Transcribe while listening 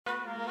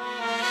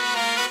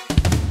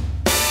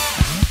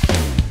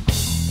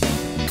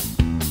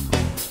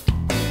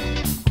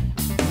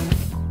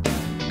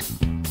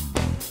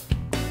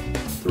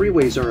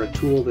Three-ways are a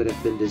tool that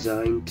have been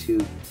designed to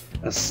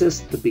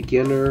assist the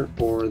beginner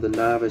or the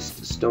novice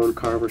stone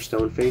carver,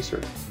 stone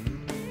facer.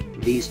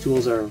 These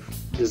tools are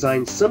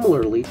designed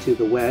similarly to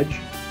the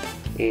wedge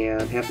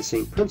and have the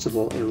same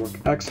principle and work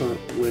excellent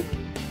with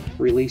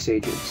release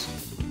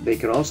agents. They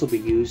can also be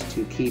used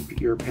to keep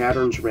your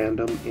patterns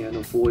random and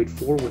avoid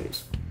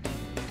four-ways.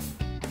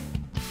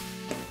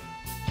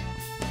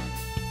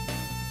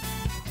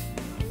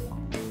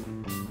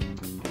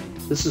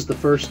 This is the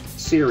first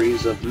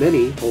series of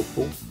many,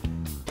 hopeful,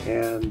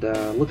 and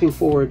looking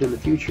forward in the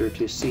future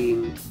to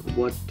seeing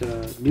what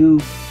new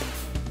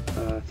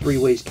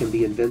three-ways can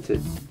be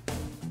invented.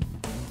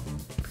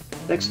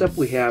 Next up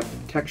we have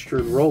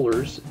textured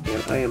rollers,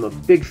 and I am a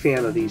big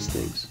fan of these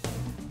things.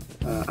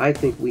 I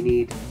think we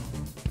need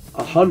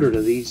 100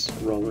 of these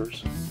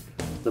rollers.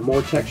 The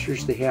more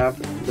textures they have,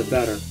 the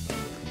better.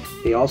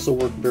 They also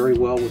work very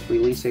well with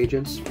release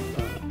agents,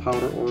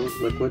 powder or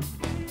liquid.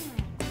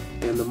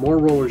 And the more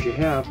rollers you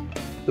have,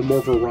 the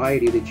more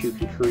variety that you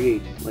can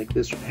create. Like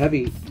this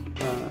heavy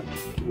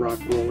rock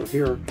roller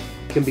here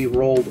can be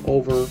rolled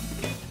over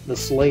the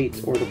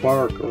slate or the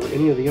bark or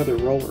any of the other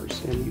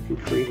rollers, and you can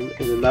create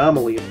an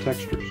anomaly of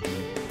textures.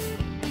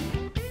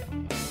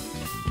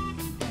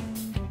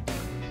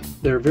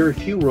 There are very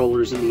few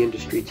rollers in the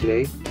industry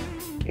today,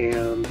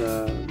 and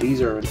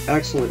these are an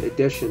excellent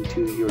addition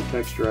to your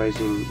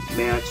texturizing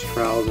mats,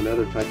 trowels, and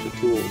other types of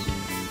tools.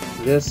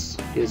 This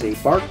is a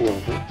bark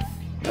roller.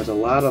 Has a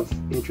lot of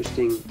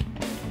interesting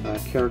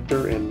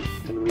character and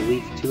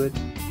relief to it,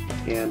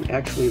 and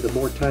actually the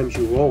more times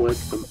you roll it,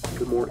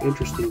 the more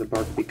interesting the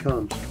bark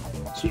becomes.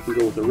 So you can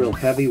go with a real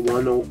heavy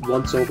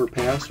once over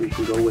pass, or you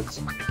can go with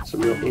some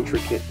real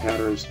intricate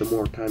patterns the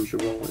more times you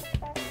roll it.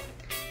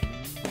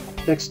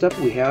 Next up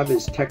we have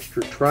is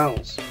textured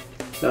trowels.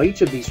 Now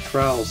each of these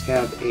trowels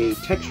have a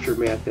texture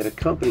mat that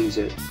accompanies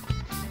it,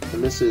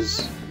 and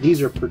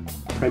these are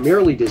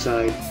primarily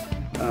designed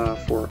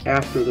for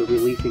after the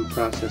reliefing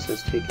process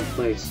has taken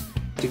place,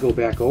 to go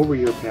back over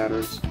your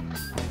patterns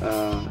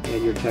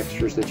and your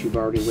textures that you've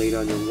already laid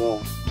on your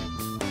wall.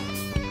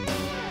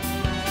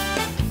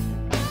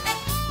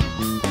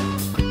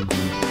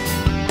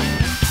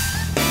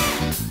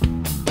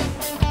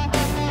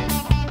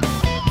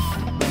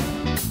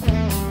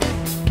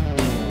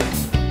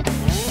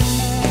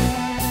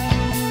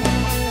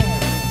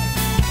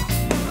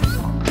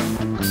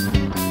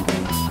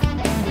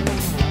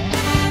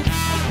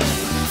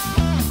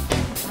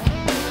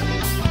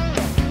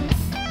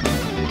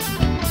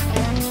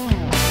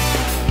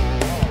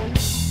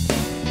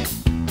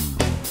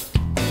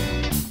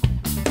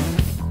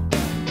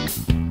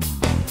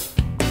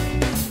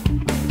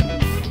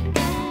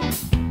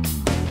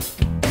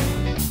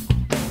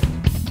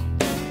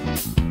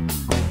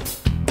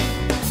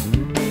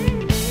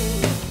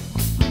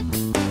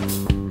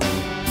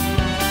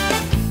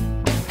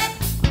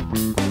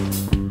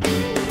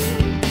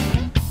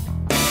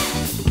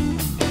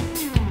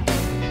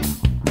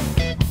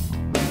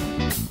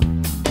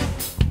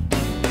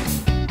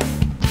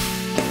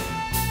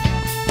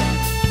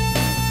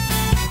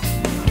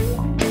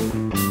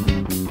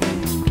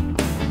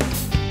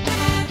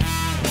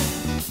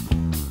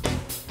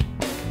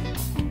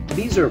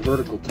 These are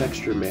vertical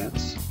texture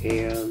mats,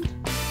 and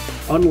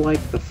unlike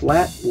the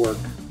flat work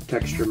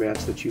texture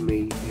mats that you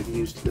may have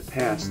used in the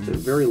past, they're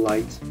very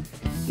light,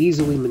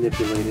 easily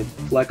manipulated,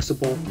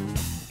 flexible,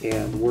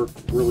 and work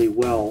really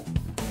well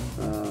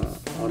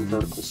on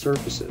vertical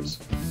surfaces.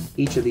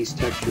 Each of these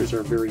textures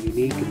are very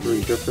unique and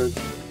very different,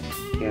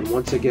 and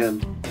once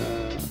again,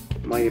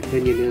 my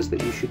opinion is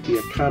that you should be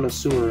a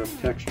connoisseur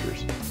of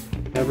textures.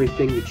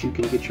 Everything that you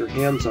can get your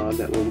hands on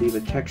that will leave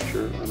a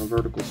texture on a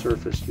vertical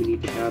surface, you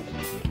need to have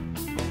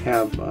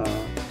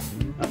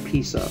a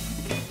piece of.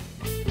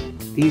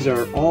 These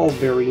are all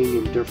varying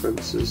in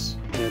differences,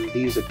 and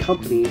these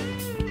accompany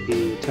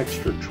the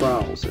textured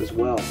trowels as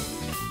well.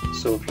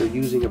 So if you're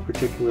using a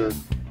particular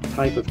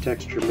type of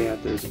texture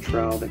mat, there's a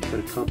trowel that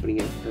could accompany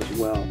it as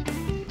well,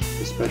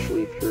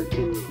 especially if you're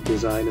in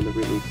design and the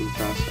reliefing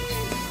process.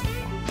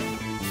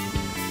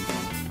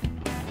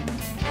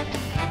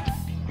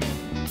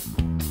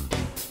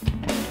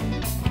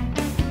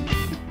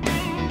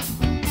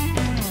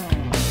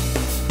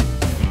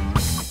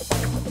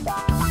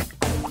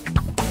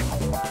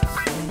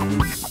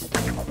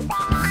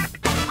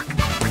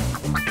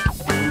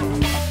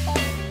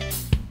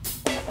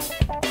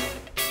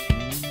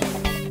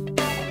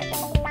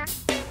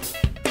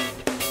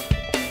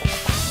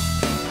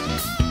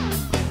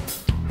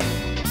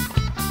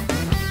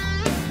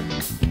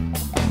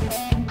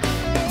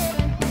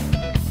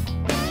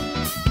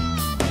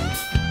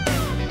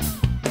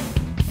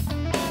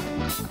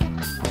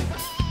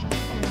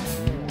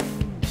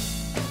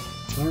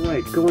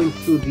 Alright, going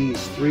through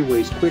these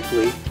three-ways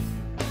quickly,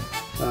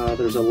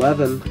 there's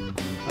 11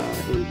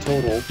 in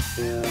total,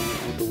 and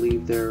I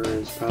believe there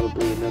is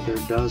probably another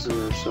dozen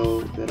or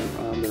so that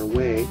are on their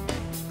way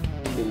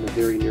in the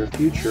very near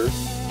future.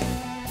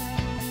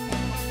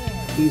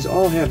 These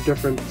all have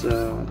different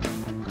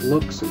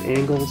looks and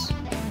angles,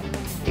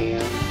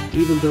 and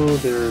even though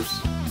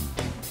there's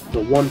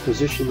the one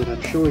position that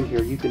I'm showing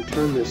here, you can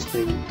turn this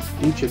thing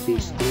each of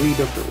these 3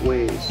 different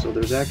ways. So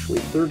there's actually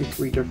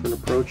 33 different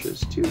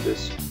approaches to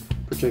this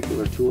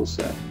particular tool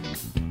set.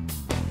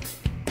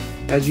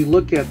 As you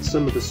look at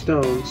some of the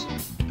stones,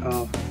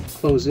 I'll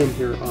close in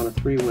here on a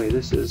 3-way.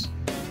 This is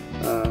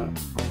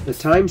the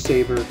time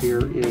saver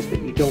here is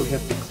that you don't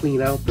have to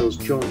clean out those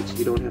joints.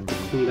 You don't have to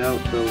clean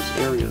out those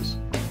areas.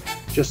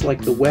 Just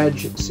like the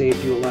wedge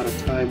saved you a lot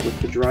of time with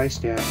the dry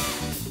stack,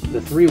 the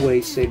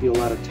 3-ways save you a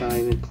lot of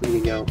time in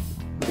cleaning out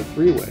the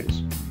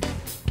 3-ways.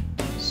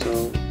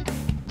 So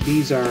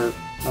these are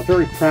a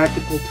very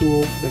practical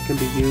tool that can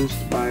be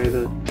used by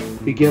the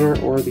beginner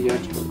or the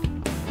expert.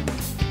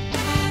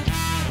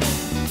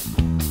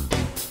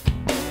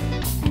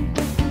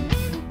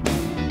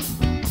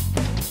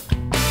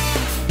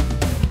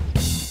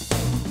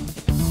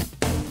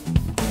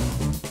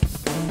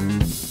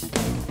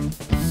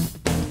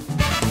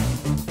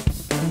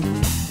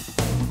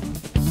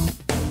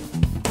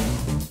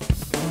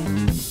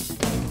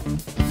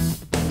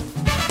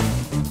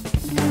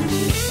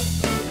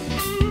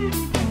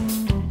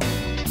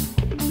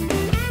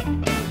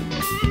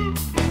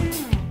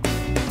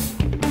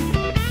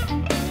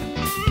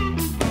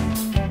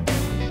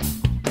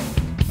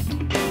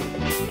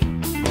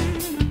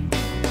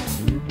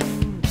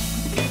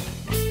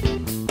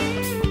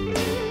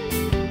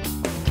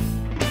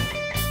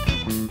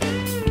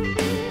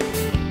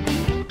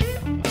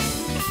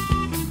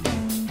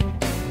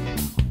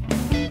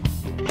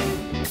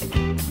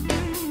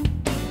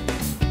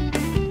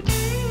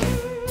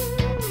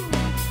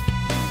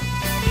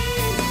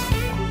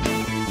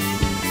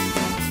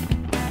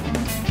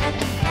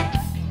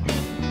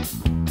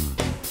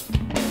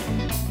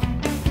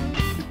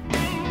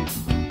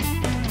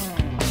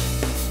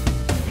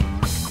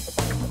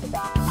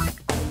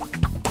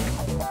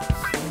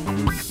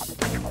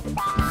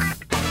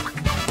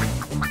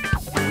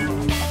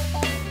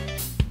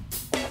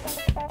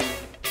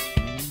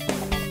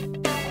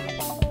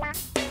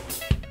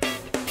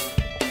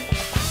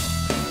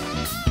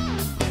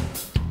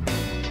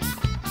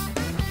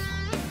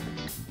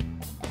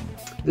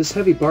 This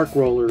heavy bark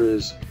roller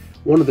is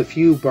one of the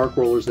few bark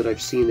rollers that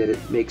I've seen that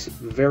it makes it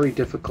very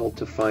difficult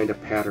to find a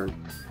pattern.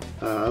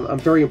 I'm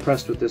very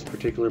impressed with this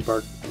particular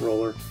bark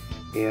roller,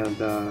 and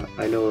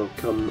I know it'll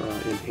come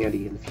in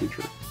handy in the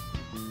future.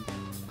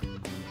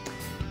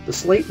 The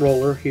slate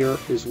roller here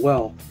as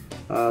well.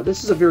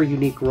 This is a very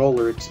unique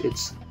roller.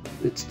 Its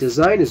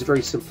design is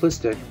very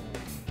simplistic,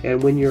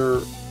 and when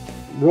you're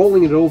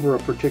rolling it over a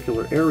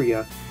particular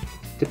area,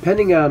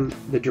 depending on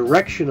the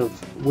direction of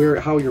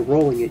how you're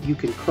rolling it, you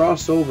can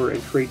cross over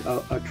and create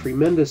a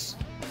tremendous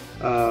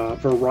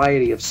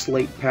variety of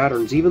slate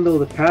patterns. Even though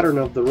the pattern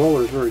of the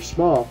roller is very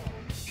small,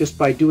 just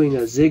by doing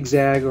a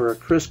zigzag or a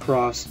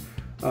crisscross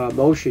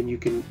motion, you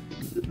can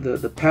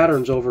the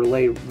patterns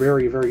overlay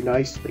very, very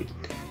nicely.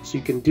 So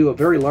you can do a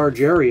very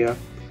large area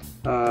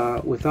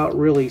without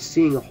really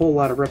seeing a whole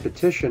lot of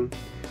repetition,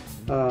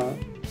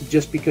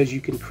 just because you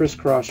can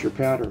crisscross your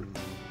pattern.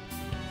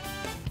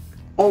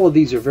 All of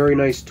these are very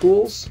nice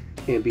tools,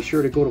 and be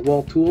sure to go to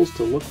Wall Tools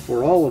to look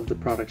for all of the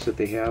products that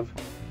they have.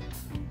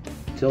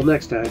 Till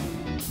next time.